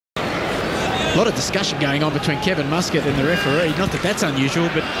A lot of discussion going on between Kevin Muscat and the referee. Not that that's unusual,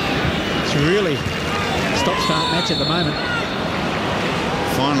 but it's really a stop-start match at the moment.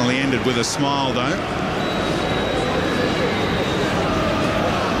 Finally ended with a smile, though.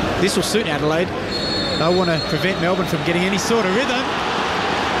 This will suit Adelaide. They'll want to prevent Melbourne from getting any sort of rhythm.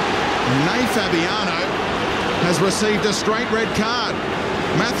 Fabiano has received a straight red card.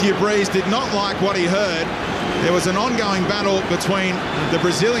 Matthew Breeze did not like what he heard. There was an ongoing battle between the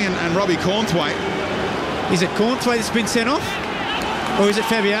Brazilian and Robbie Cornthwaite. Is it Cornthwaite that's been sent off? Or is it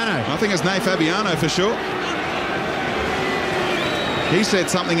Fabiano? I think it's Fabiano for sure. He said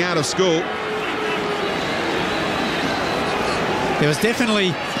something out of school. There was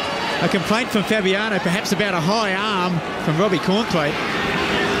definitely a complaint from Fabiano, perhaps about a high arm from Robbie Cornthwaite.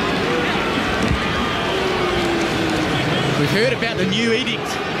 We've heard about the new edict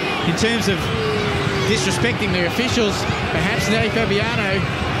in terms of disrespecting their officials. Perhaps Fabiano,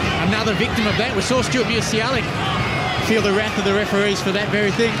 another victim of that. We saw Stuart Musialik feel the wrath of the referees for that very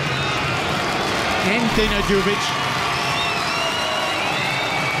thing. And Dino Djovic.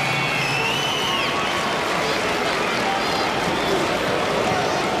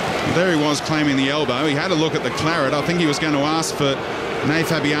 There he was claiming the elbow. He had a look at the claret. I think he was going to ask for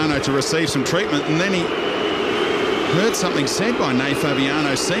Fabiano to receive some treatment, and then he heard something said by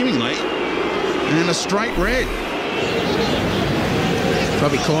Fabiano seemingly, and a straight red.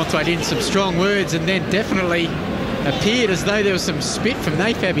 Robbie Cornthwaite in some strong words, and then definitely appeared as though there was some spit from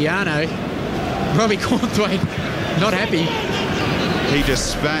Fabiano. Robbie Cornthwaite not happy. He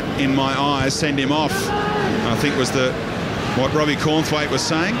just spat in my eyes, send him off, I think was what Robbie Cornthwaite was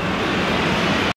saying.